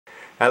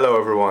Hello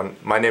everyone,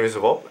 my name is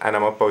Rob and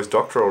I'm a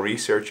postdoctoral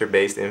researcher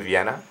based in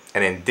Vienna.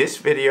 And in this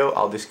video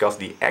I'll discuss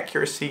the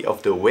accuracy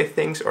of the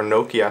Withings or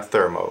Nokia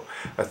Thermo,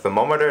 a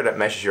thermometer that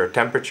measures your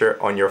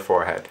temperature on your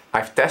forehead.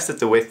 I've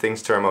tested the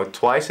Withings Thermo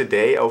twice a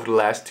day over the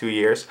last 2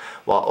 years,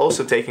 while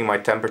also taking my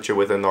temperature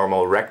with a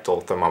normal rectal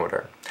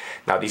thermometer.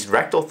 Now these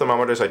rectal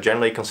thermometers are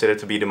generally considered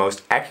to be the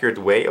most accurate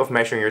way of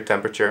measuring your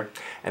temperature,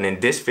 and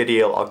in this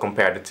video I'll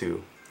compare the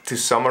two. To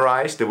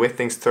summarize, the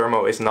Withings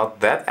Thermo is not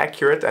that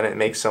accurate and it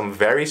makes some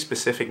very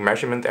specific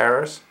measurement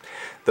errors,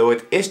 though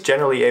it is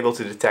generally able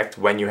to detect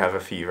when you have a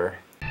fever.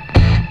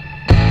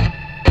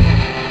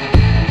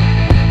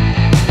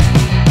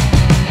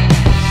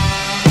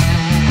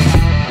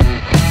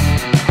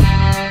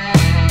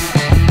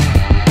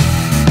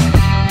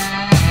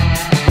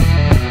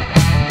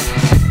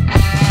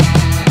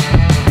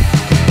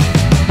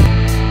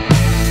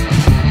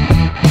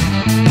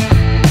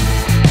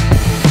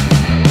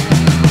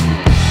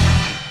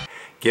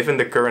 Given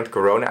the current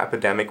corona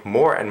epidemic,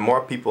 more and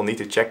more people need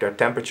to check their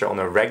temperature on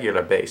a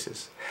regular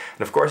basis.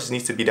 And of course, this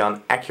needs to be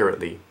done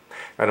accurately.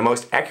 Now, the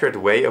most accurate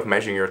way of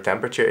measuring your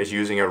temperature is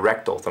using a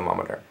rectal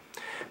thermometer.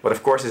 But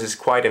of course, this is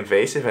quite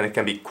invasive and it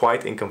can be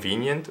quite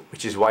inconvenient,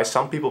 which is why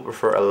some people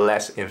prefer a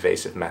less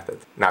invasive method.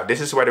 Now, this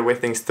is where the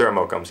Withings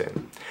Thermo comes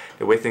in.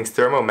 The Withings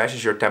Thermo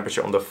measures your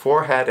temperature on the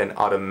forehead and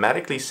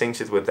automatically syncs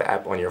it with the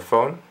app on your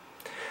phone.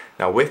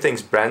 Now,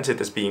 Withings brands it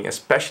as being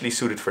especially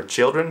suited for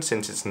children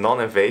since it's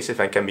non-invasive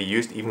and can be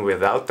used even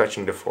without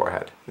touching the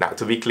forehead. Now,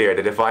 to be clear,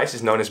 the device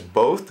is known as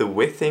both the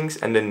Withings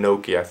and the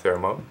Nokia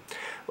Thermo.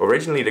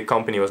 Originally the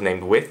company was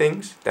named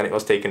Withings, then it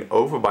was taken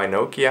over by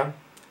Nokia,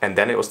 and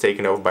then it was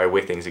taken over by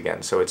Withings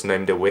again. So it's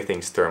named the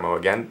Withings Thermo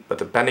again, but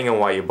depending on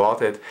why you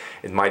bought it,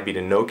 it might be the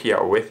Nokia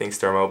or Withings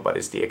Thermo, but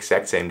it's the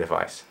exact same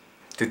device.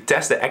 To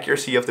test the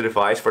accuracy of the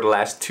device for the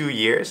last 2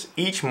 years,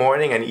 each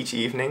morning and each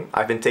evening,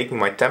 I've been taking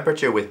my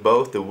temperature with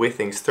both the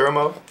Withings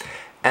Thermo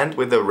and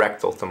with the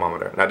rectal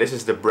thermometer. Now this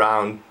is the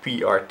Brown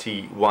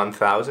PRT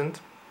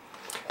 1000.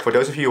 For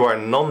those of you who are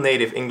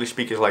non-native English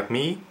speakers like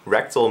me,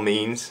 rectal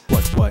means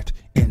what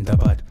in the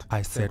butt.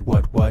 I said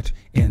what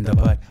in the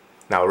butt.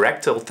 Now,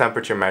 rectal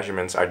temperature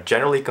measurements are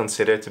generally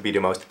considered to be the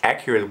most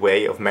accurate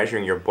way of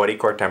measuring your body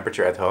core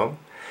temperature at home,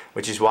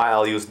 which is why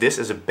I'll use this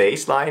as a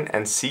baseline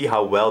and see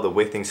how well the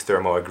Withings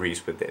Thermo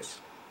agrees with this.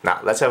 Now,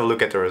 let's have a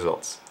look at the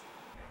results.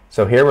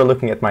 So here we're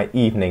looking at my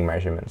evening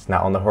measurements.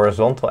 Now, on the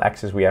horizontal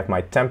axis we have my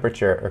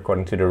temperature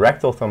according to the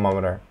rectal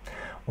thermometer.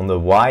 On the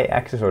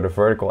y-axis or the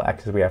vertical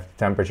axis we have the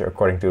temperature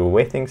according to the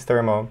Withings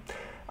Thermo.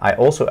 I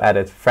also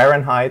added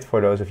Fahrenheit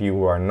for those of you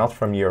who are not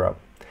from Europe.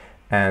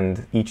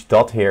 And each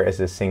dot here is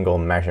a single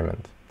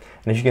measurement.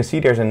 And as you can see,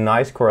 there's a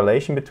nice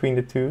correlation between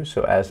the two.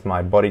 So as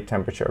my body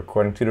temperature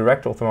according to the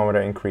rectal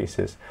thermometer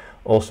increases,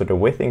 also the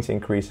Withings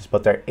increases,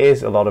 but there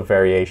is a lot of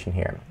variation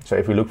here. So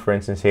if we look, for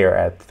instance, here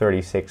at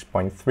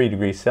 36.3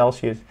 degrees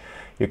Celsius,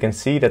 you can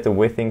see that the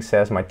Withings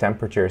says my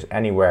temperature is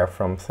anywhere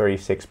from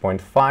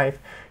 36.5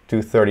 to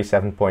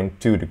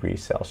 37.2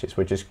 degrees Celsius,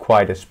 which is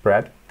quite a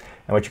spread.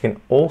 And what you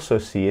can also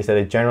see is that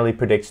it generally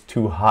predicts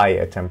too high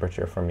a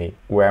temperature for me.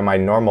 Where my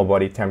normal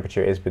body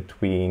temperature is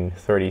between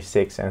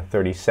 36 and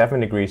 37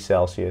 degrees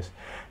Celsius,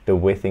 the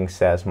Withings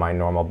says my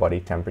normal body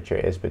temperature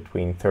is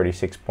between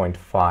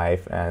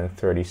 36.5 and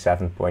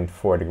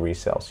 37.4 degrees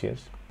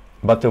Celsius.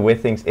 But the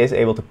Withings is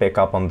able to pick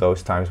up on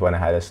those times when I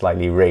had a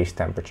slightly raised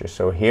temperature.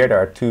 So here there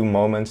are two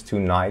moments, 2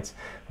 nights,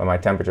 when my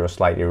temperature was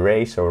slightly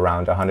raised, so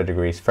around 100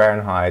 degrees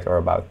Fahrenheit or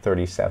about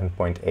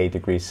 37.8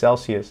 degrees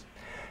Celsius.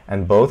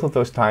 And both of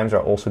those times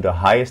are also the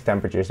highest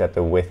temperatures that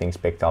the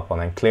Withings picked up on,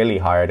 and clearly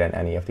higher than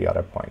any of the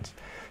other points.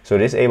 So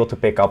it is able to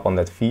pick up on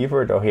that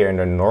fever, though here in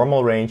the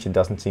normal range it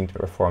doesn't seem to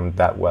perform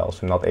that well.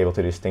 So not able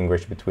to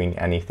distinguish between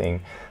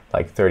anything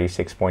like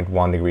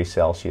 36.1 degrees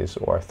Celsius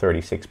or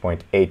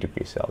 36.8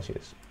 degrees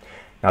Celsius.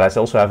 Now let's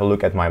also have a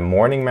look at my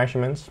morning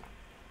measurements.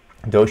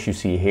 Those you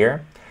see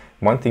here.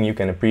 One thing you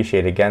can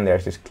appreciate, again,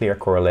 there's this clear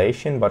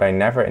correlation, but I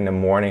never in the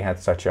morning had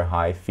such a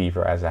high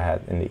fever as I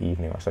had in the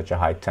evening, or such a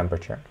high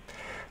temperature.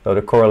 So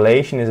the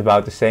correlation is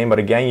about the same, but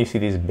again you see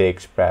these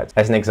big spreads.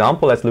 As an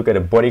example, let's look at a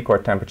body core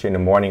temperature in the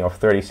morning of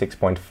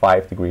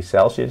 36.5 degrees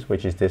Celsius,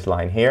 which is this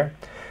line here,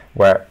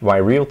 where my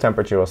real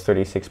temperature was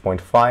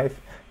 36.5.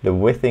 The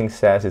Withings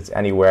says it's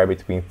anywhere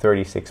between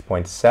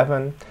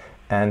 36.7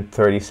 and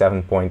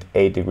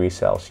 37.8 degrees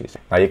Celsius.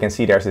 Now you can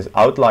see there's this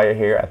outlier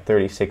here at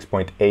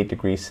 36.8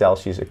 degrees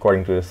Celsius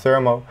according to the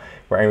thermo,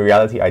 where in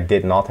reality I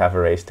did not have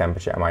a raised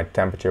temperature and my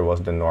temperature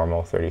was the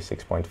normal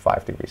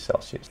 36.5 degrees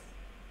Celsius.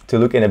 To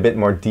look in a bit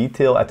more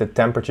detail at the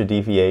temperature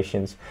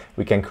deviations,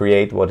 we can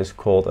create what is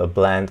called a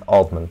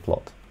Bland-Altman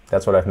plot.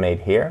 That's what I've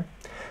made here.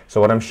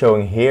 So what I'm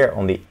showing here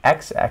on the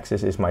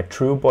x-axis is my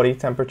true body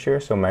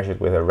temperature, so measured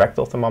with a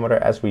rectal thermometer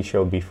as we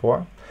showed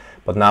before.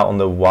 But now on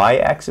the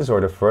y-axis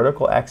or the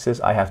vertical axis,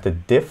 I have the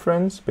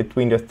difference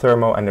between the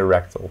thermo and the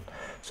rectal.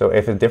 So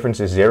if the difference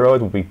is 0,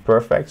 it would be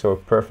perfect, so a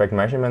perfect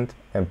measurement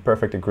and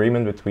perfect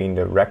agreement between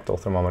the rectal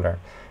thermometer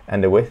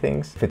and the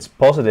Withings. If it's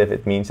positive,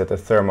 it means that the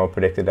thermo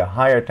predicted a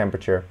higher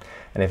temperature,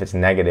 and if it's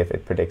negative,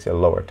 it predicts a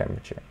lower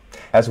temperature.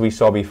 As we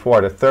saw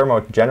before, the thermo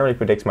generally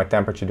predicts my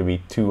temperature to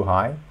be too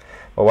high.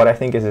 But what I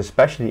think is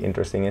especially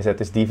interesting is that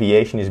this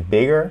deviation is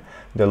bigger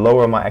the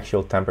lower my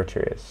actual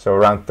temperature is. So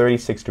around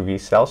 36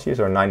 degrees Celsius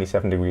or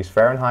 97 degrees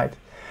Fahrenheit.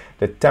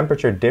 The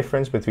temperature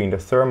difference between the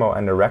thermo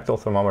and the rectal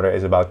thermometer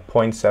is about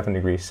 0.7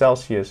 degrees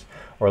Celsius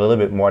or a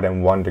little bit more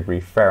than 1 degree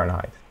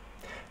Fahrenheit.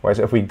 Whereas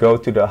if we go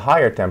to the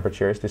higher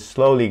temperatures, this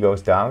slowly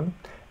goes down,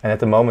 and at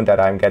the moment that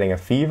I'm getting a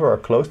fever or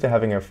close to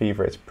having a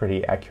fever, it's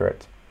pretty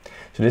accurate.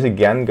 So this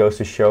again goes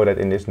to show that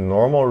in this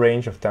normal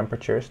range of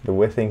temperatures, the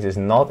Withings is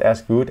not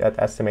as good at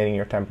estimating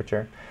your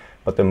temperature,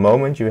 but the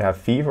moment you have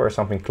fever or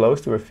something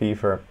close to a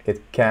fever,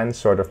 it can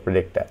sort of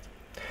predict that.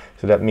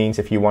 So that means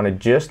if you want to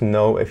just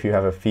know if you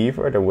have a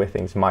fever, the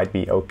Withings might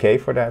be okay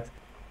for that,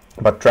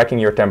 but tracking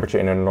your temperature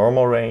in a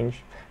normal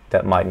range,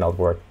 that might not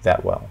work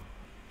that well.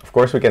 Of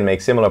course, we can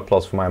make similar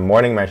plots for my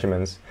morning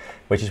measurements,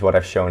 which is what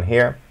I've shown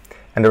here,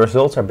 and the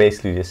results are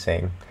basically the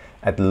same.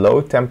 At low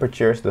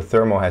temperatures, the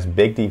thermo has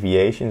big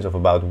deviations of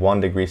about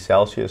 1 degree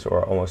Celsius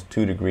or almost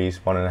 2 degrees,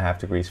 1.5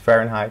 degrees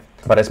Fahrenheit.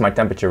 But as my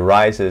temperature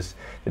rises,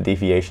 the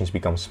deviations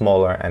become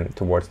smaller, and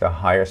towards the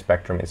higher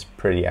spectrum, it's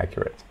pretty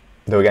accurate.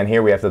 Though again,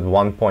 here we have that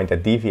one point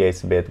that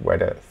deviates a bit, where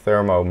the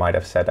thermo might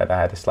have said that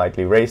I had a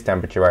slightly raised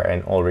temperature, where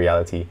in all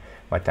reality,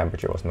 my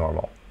temperature was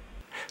normal.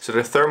 So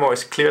the thermo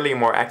is clearly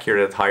more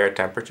accurate at higher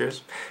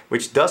temperatures,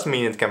 which does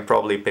mean it can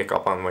probably pick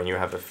up on when you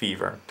have a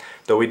fever,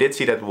 though we did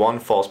see that one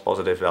false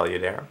positive value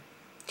there.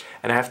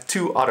 And I have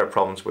two other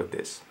problems with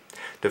this.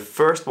 The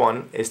first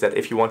one is that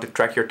if you want to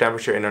track your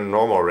temperature in a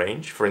normal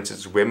range, for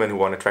instance women who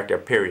want to track their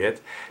period,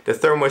 the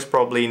thermo is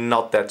probably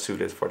not that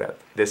suited for that.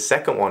 The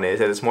second one is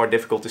that it's more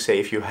difficult to say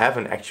if you have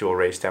an actual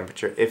raised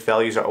temperature if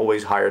values are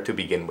always higher to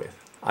begin with.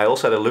 I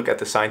also had a look at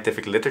the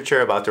scientific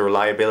literature about the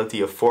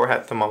reliability of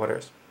forehead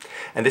thermometers,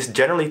 and this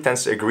generally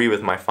tends to agree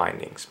with my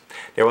findings.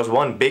 There was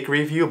one big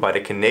review by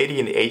the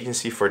Canadian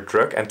Agency for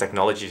Drug and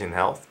Technologies in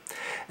Health,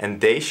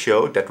 and they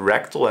showed that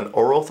rectal and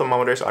oral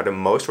thermometers are the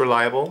most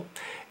reliable,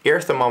 ear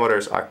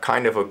thermometers are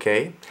kind of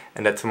okay,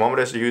 and that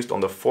thermometers used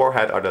on the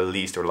forehead are the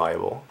least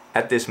reliable.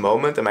 At this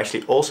moment, I'm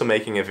actually also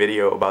making a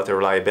video about the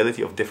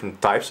reliability of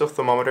different types of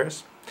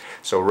thermometers.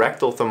 So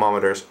rectal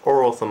thermometers,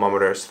 oral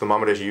thermometers,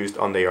 thermometers used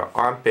under your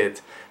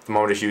armpit,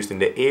 thermometers used in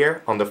the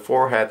ear, on the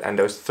forehead, and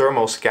those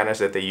thermal scanners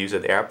that they use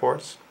at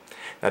airports.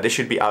 Now this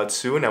should be out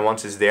soon, and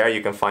once it's there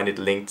you can find it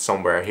linked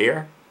somewhere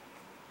here.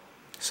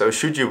 So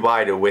should you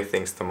buy the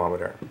Withings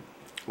thermometer?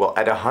 Well,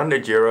 at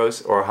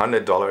 €100 or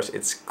 $100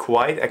 it's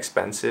quite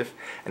expensive,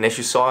 and as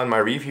you saw in my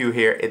review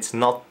here, it's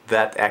not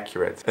that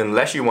accurate.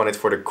 Unless you want it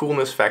for the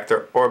coolness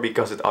factor or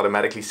because it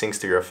automatically syncs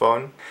to your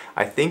phone.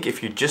 I think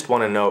if you just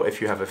want to know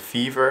if you have a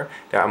fever,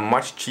 there are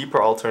much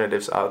cheaper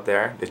alternatives out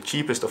there. The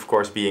cheapest of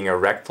course being a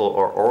rectal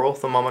or oral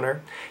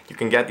thermometer. You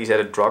can get these at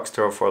a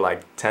drugstore for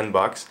like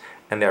 $10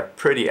 and they're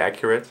pretty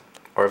accurate.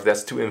 Or if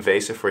that's too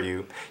invasive for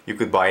you, you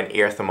could buy an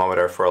ear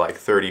thermometer for like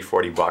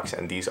 $30–40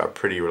 and these are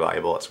pretty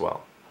reliable as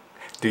well.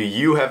 Do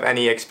you have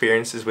any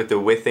experiences with the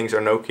Withings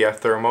or Nokia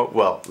Thermo?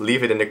 Well,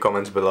 leave it in the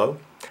comments below.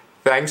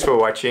 Thanks for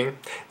watching.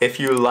 If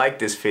you like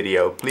this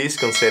video, please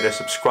consider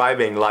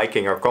subscribing,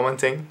 liking or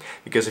commenting,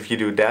 because if you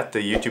do that, the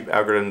YouTube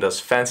algorithm does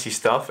fancy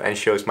stuff and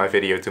shows my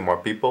video to more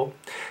people.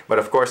 But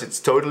of course,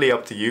 it's totally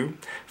up to you.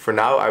 For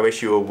now, I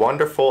wish you a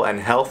wonderful and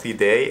healthy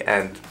day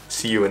and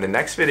see you in the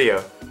next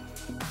video.